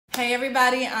Hey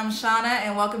everybody, I'm Shonna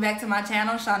and welcome back to my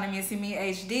channel, Shonna Missyme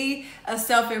HD, a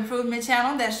self-improvement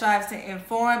channel that strives to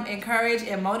inform, encourage,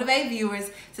 and motivate viewers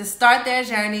to start their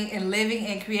journey in living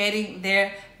and creating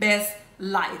their best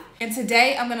life. And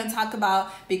today I'm going to talk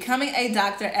about becoming a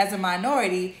doctor as a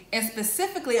minority, and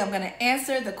specifically I'm going to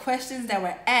answer the questions that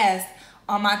were asked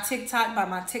on my TikTok by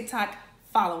my TikTok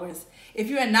followers. If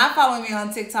you are not following me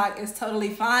on TikTok, it's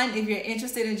totally fine. If you're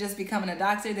interested in just becoming a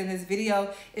doctor, then this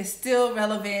video is still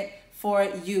relevant for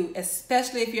you,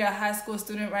 especially if you're a high school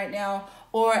student right now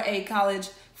or a college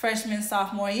freshman,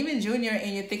 sophomore, even junior,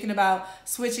 and you're thinking about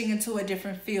switching into a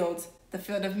different field, the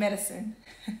field of medicine.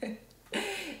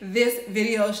 This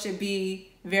video should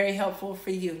be very helpful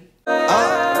for you. Don't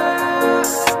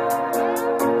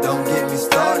get me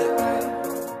started.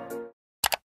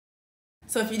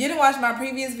 So if you didn't watch my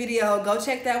previous video, go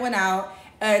check that one out.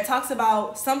 It talks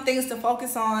about some things to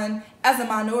focus on as a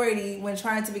minority when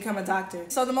trying to become a doctor.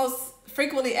 So the most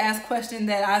frequently asked question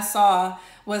that I saw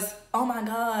was, oh my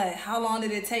God, how long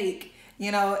did it take?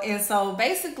 You know, and so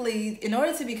basically, in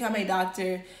order to become a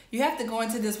doctor, you have to go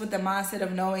into this with the mindset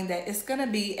of knowing that it's gonna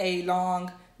be a long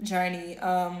journey.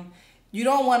 You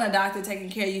don't want a doctor taking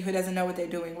care of you who doesn't know what they're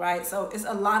doing, right? So it's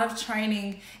a lot of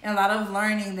training and a lot of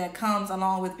learning that comes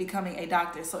along with becoming a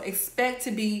doctor. So expect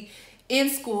to be in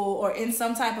school or in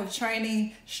some type of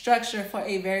training structure for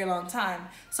a very long time.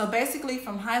 So basically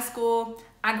from high school,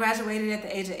 I graduated at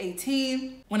the age of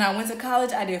 18. When I went to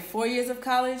college, I did 4 years of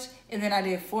college, and then I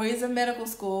did 4 years of medical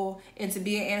school. And to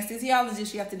be an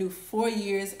anesthesiologist, you have to do 4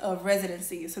 years of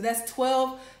residency. So that's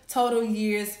 12 total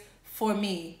years for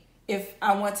me. If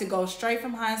I want to go straight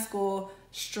from high school,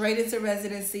 straight into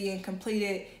residency and complete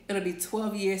it, it'll be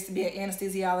 12 years to be an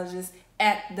anesthesiologist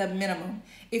at the minimum.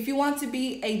 If you want to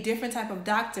be a different type of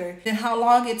doctor, then how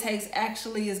long it takes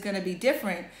actually is going to be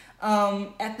different.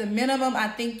 At the minimum, I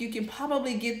think you can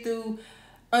probably get through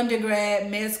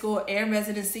undergrad, med school, and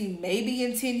residency maybe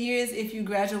in 10 years if you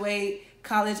graduate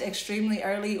college extremely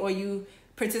early or you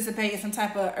participate in some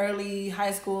type of early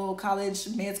high school, college,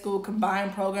 med school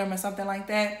combined program or something like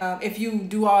that. If you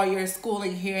do all your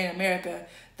schooling here in America,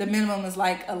 the minimum is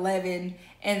like 11,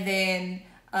 and then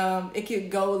it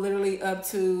could go literally up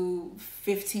to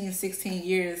 15, 16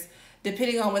 years,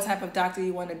 depending on what type of doctor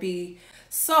you want to be.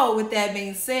 So with that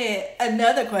being said,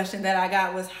 another question that I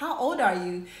got was, how old are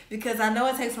you? Because I know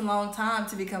it takes a long time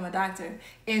to become a doctor.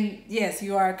 And yes,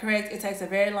 you are correct. It takes a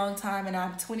very long time, and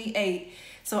I'm 28.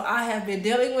 So I have been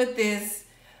dealing with this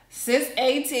since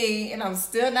 18, and I'm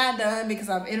still not done because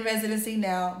I'm in residency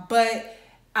now. But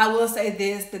I will say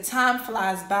this, the time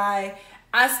flies by.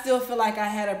 I still feel like I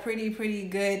had a pretty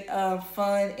good,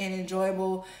 fun and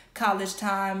enjoyable college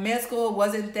time. Med school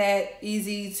wasn't that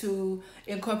easy to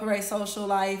incorporate social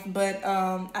life, but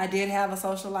I did have a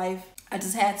social life. I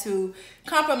just had to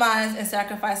compromise and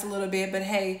sacrifice a little bit. But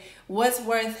hey, what's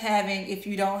worth having if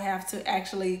you don't have to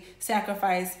actually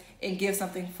sacrifice and give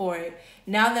something for it?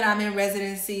 Now that I'm in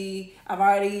residency, I've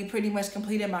already pretty much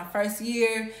completed my first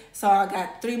year, so I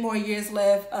got 3 more years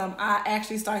left. I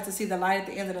actually start to see the light at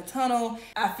the end of the tunnel.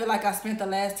 I feel like I spent the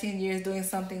last 10 years doing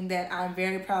something that I'm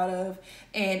very proud of,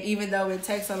 and even though it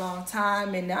takes a long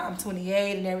time and now I'm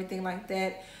 28 and everything like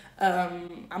that,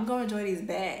 I'm gonna enjoy these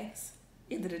bags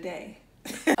end of the day.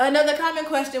 Another common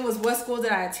question was, what school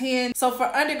did I attend? So for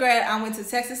undergrad, I went to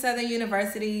Texas Southern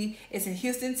University. It's in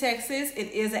Houston, Texas.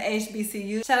 It is an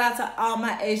HBCU. Shout out to all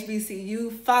my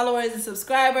HBCU followers and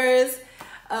subscribers.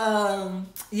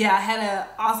 Yeah, I had an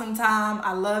awesome time.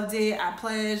 I loved it. I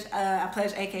pledged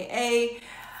AKA.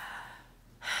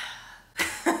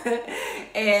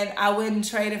 And I wouldn't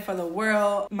trade it for the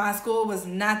world. My school was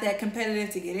not that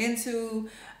competitive to get into.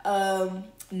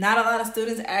 Not a lot of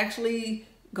students actually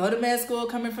go to med school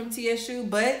coming from TSU,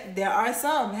 but there are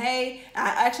some. Hey,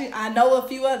 I know a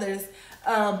few others,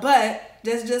 but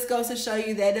this just goes to show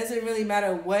you that it doesn't really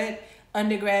matter what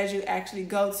undergrad you actually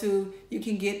go to, you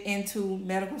can get into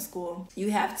medical school.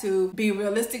 You have to be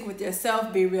realistic with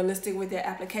yourself, be realistic with your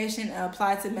application, and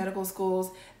apply to medical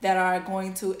schools that are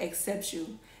going to accept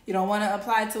you. You don't want to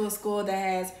apply to a school that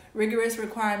has rigorous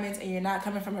requirements and you're not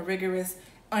coming from a rigorous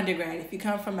undergrad. If you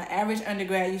come from an average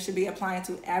undergrad, you should be applying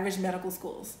to average medical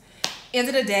schools. End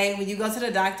of the day, when you go to the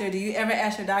doctor, do you ever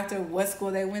ask your doctor what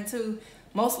school they went to?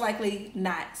 Most likely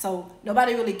not. So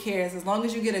nobody really cares as long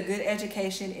as you get a good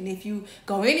education. And if you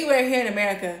go anywhere here in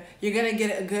America, you're gonna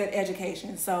get a good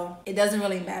education. So it doesn't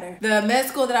really matter. The med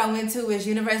school that I went to is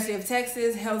University of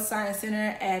Texas Health Science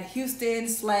Center at Houston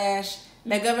 /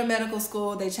 McGovern Medical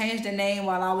School. They changed the name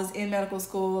while I was in medical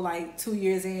school, like 2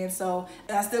 years in. So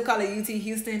I still call it UT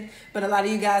Houston, but a lot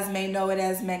of you guys may know it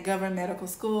as McGovern Medical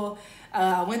School.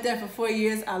 I went there for 4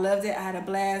 years. I loved it. I had a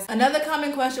blast. Another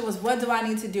common question was, what do I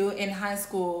need to do in high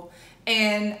school?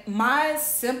 And my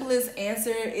simplest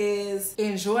answer is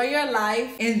enjoy your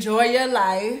life, and enjoy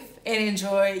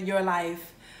your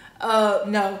life.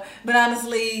 No, but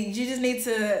honestly, you just need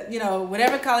to,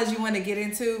 whatever college you want to get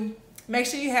into, make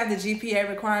sure you have the GPA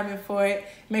requirement for it.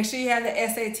 Make sure you have the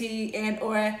SAT and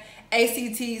or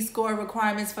ACT score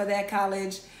requirements for that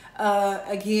college.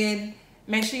 Again,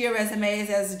 make sure your resume is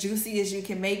as juicy as you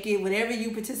can make it. Whatever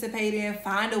you participate in,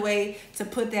 find a way to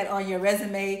put that on your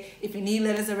resume. If you need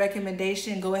letters of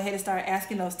recommendation, go ahead and start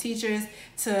asking those teachers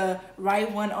to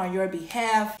write one on your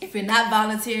behalf. If you're not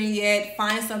volunteering yet,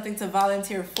 find something to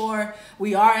volunteer for.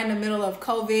 We are in the middle of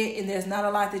COVID and there's not a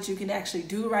lot that you can actually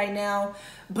do right now.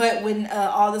 But when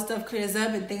all the stuff clears up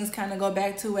and things kind of go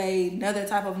back to another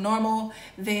type of normal,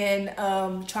 then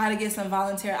try to get some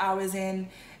volunteer hours in.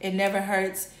 It never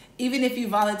hurts. Even if you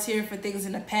volunteered for things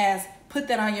in the past, put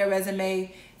that on your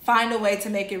resume. Find a way to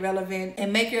make it relevant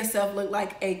and make yourself look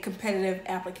like a competitive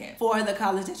applicant for the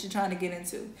college that you're trying to get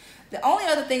into. The only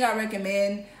other thing I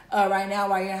recommend right now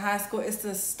while you're in high school is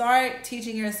to start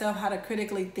teaching yourself how to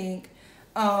critically think.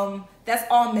 That's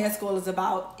all med school is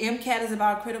about. MCAT is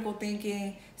about critical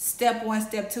thinking. Step 1,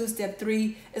 step 2, step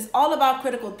 3. It's all about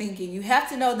critical thinking. You have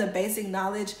to know the basic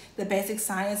knowledge, the basic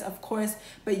science, of course,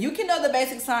 but you can know the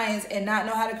basic science and not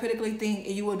know how to critically think,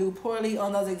 and you will do poorly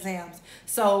on those exams.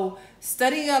 So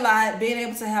studying a lot, being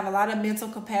able to have a lot of mental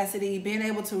capacity, being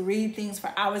able to read things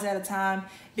for hours at a time,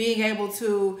 being able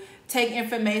to take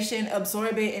information,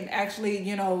 absorb it, and actually,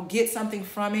 get something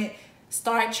from it.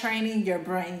 Start training your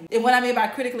brain. And what I mean by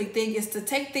critically think is to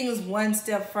take things one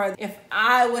step further. If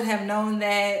I would have known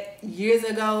that years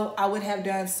ago, I would have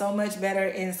done so much better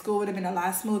and school would have been a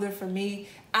lot smoother for me.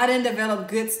 I didn't develop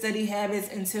good study habits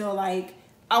until I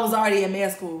was already in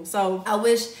med school. So I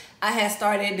wish I had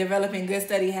started developing good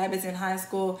study habits in high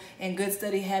school and good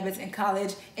study habits in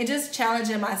college and just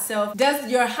challenging myself.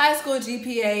 Does your high school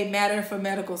GPA matter for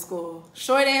medical school?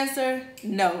 Short answer,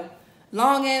 no.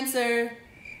 Long answer,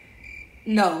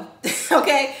 no.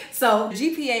 Okay, so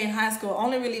GPA in high school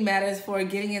only really matters for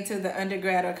getting into the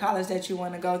undergrad or college that you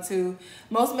want to go to.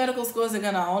 Most medical schools are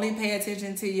going to only pay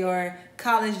attention to your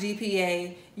college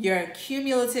GPA, your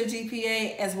cumulative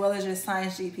GPA, as well as your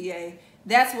science GPA.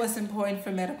 That's what's important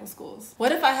for medical schools.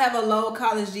 What if I have a low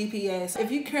college GPA? So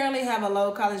if you currently have a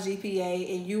low college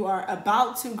GPA and you are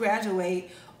about to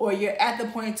graduate, or you're at the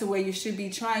point to where you should be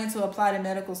trying to apply to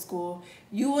medical school,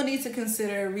 you will need to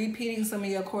consider repeating some of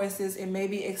your courses and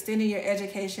maybe extending your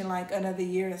education like another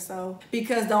year or so.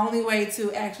 Because the only way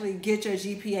to actually get your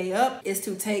GPA up is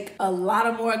to take a lot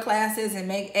of more classes and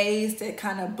make A's to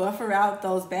kind of buffer out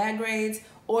those bad grades,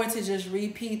 or to just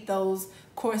repeat those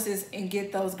courses and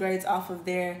get those grades off of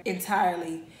there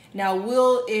entirely. Now,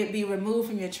 will it be removed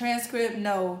from your transcript?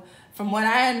 No. From what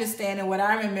I understand and what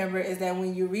I remember is that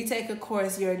when you retake a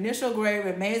course, your initial grade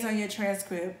remains on your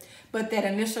transcript, but that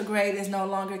initial grade is no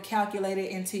longer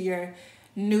calculated into your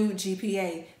new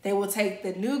GPA. They will take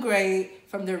the new grade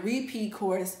from the repeat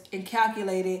course and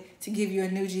calculate it to give you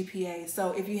a new GPA.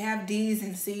 So if you have D's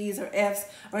and C's or F's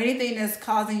or anything that's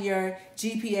causing your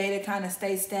GPA to kind of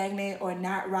stay stagnant or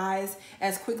not rise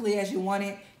as quickly as you want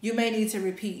it, you may need to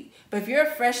repeat. But if you're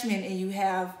a freshman and you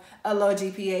have a low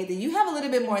GPA, then you have a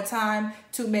little bit more time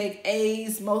to make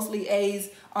A's, mostly A's,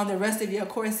 on the rest of your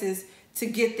courses to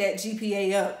get that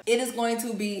GPA up. It is going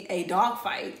to be a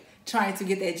dogfight trying to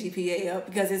get that GPA up,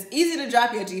 because it's easy to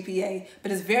drop your GPA,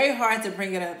 but it's very hard to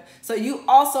bring it up. So you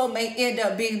also may end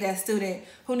up being that student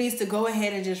who needs to go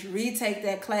ahead and just retake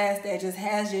that class that just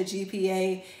has your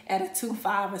GPA at a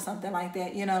 2.5 or something like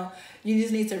that. You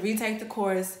just need to retake the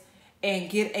course and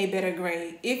get a better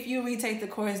grade. If you retake the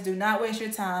course, do not waste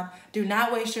your time. Do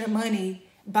not waste your money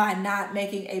by not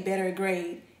making a better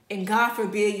grade. And God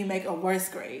forbid you make a worse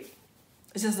grade.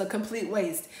 It's just a complete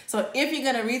waste. So if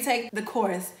you're gonna retake the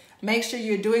course, make sure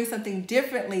you're doing something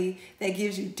differently that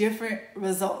gives you different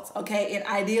results, okay? And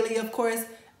ideally, of course,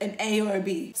 an A or a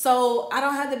B. So I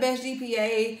don't have the best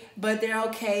GPA, but they're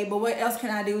okay. But what else can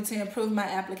I do to improve my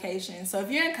application? So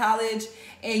if you're in college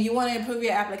and you want to improve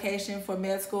your application for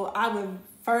med school, I would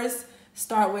first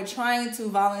start with trying to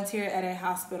volunteer at a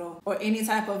hospital or any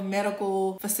type of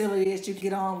medical facility that you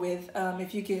get on with.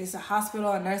 If you can, it's a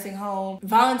hospital, a nursing home.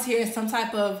 Volunteer in some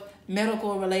type of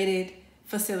medical related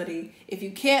facility. If you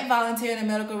can't volunteer in a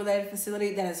medical related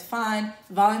facility, that is fine.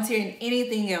 Volunteer in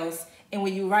anything else. And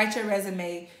when you write your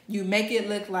resume, you make it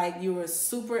look like you were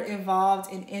super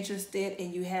involved and interested,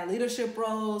 and you had leadership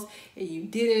roles, and you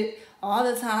did it all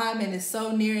the time, and it's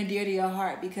so near and dear to your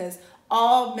heart, because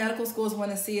all medical schools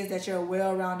want to see is that you're a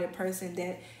well-rounded person,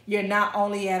 that you're not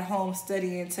only at home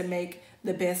studying to make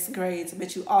the best grades,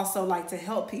 but you also like to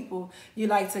help people. You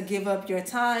like to give up your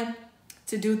time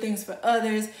to do things for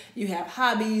others. You have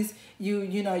hobbies. You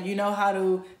know how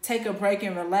to take a break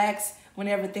and relax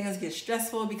whenever things get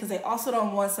stressful, because they also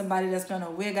don't want somebody that's going to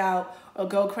wig out or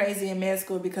go crazy in med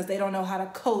school because they don't know how to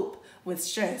cope with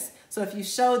stress. So if you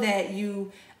show that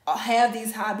you have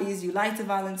these hobbies, you like to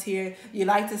volunteer, you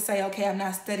like to say, okay, I'm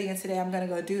not studying today, I'm gonna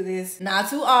go do this, not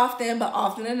too often, but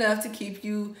often enough to keep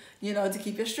you, to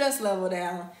keep your stress level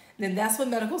down, then that's what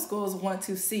medical schools want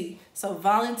to see. So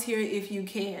volunteer if you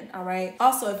can, all right?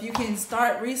 Also, if you can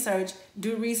start research,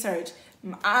 do research.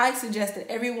 I suggest that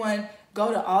everyone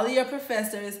go to all of your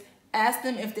professors, ask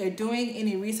them if they're doing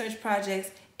any research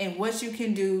projects and what you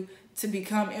can do to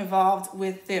become involved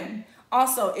with them.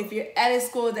 Also, if you're at a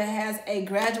school that has a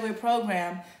graduate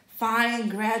program, find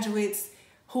graduates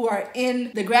who are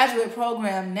in the graduate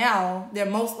program now. They're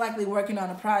most likely working on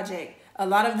a project. A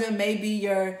lot of them may be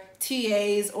your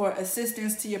TAs or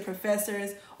assistants to your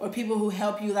professors, or people who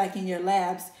help you like in your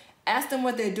labs. Ask them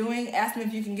what they're doing. Ask them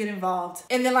if you can get involved.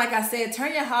 And then, like I said,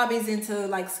 turn your hobbies into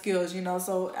like skills,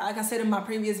 So like I said in my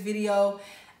previous video,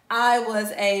 I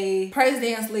was a praise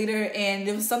dance leader, and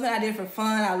it was something I did for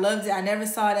fun. I loved it. I never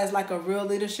saw it as like a real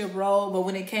leadership role, but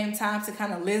when it came time to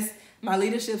kind of list my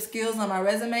leadership skills on my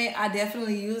resume, I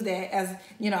definitely used that as,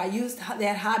 I used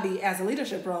that hobby as a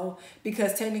leadership role,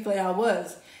 because technically I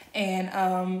was.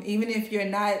 And even if you're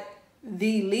not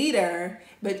the leader,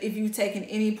 but if you've taken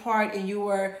any part and you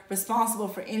were responsible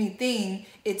for anything,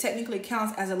 it technically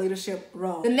counts as a leadership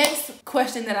role. The next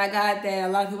question that I got that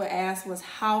a lot of people asked was,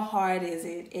 how hard is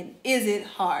it? And is it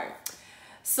hard?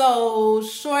 So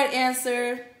short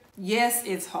answer, yes,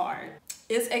 it's hard.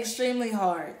 It's extremely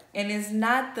hard. And it's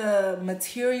not the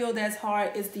material that's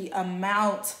hard, it's the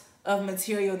amount of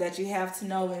material that you have to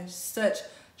know in such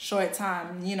short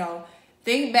time.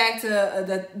 Think back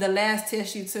to the last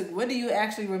test you took. What do you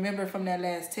actually remember from that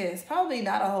last test? Probably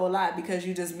not a whole lot, because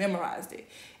you just memorized it.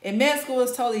 In med school,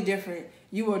 it's totally different.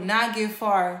 You will not get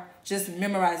far just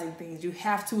memorizing things. You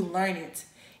have to learn it.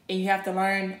 And you have to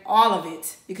learn all of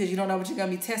it, because you don't know what you're going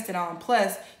to be tested on.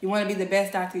 Plus, you want to be the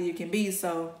best doctor you can be,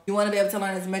 so you want to be able to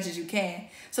learn as much as you can.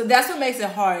 So that's what makes it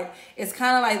hard. It's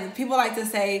kind of like, people like to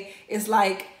say, it's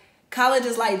like college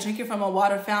is like drinking from a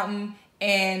water fountain,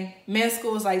 and med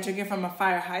school is like drinking from a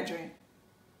fire hydrant.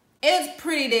 It's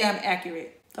pretty damn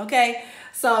accurate, okay?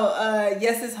 So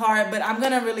yes, it's hard, but I'm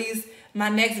gonna release my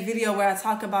next video where I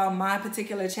talk about my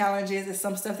particular challenges and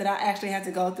some stuff that I actually had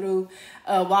to go through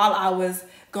while I was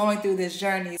going through this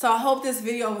journey. So I hope this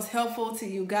video was helpful to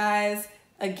you guys.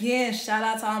 Again, shout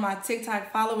out to all my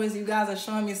TikTok followers. You guys are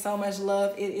showing me so much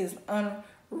love. It is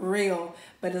unreal.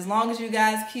 But as long as you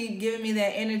guys keep giving me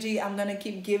that energy, I'm gonna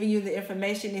keep giving you the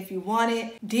information if you want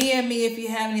it. DM me if you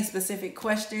have any specific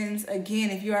questions.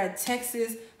 Again, if you are a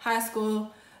Texas high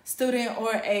school student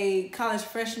or a college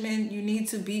freshman, you need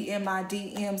to be in my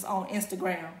DMs on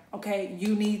Instagram, okay?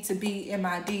 You need to be in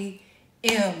my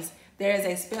DMs. There is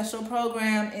a special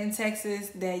program in Texas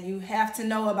that you have to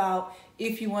know about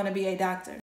if you want to be a doctor.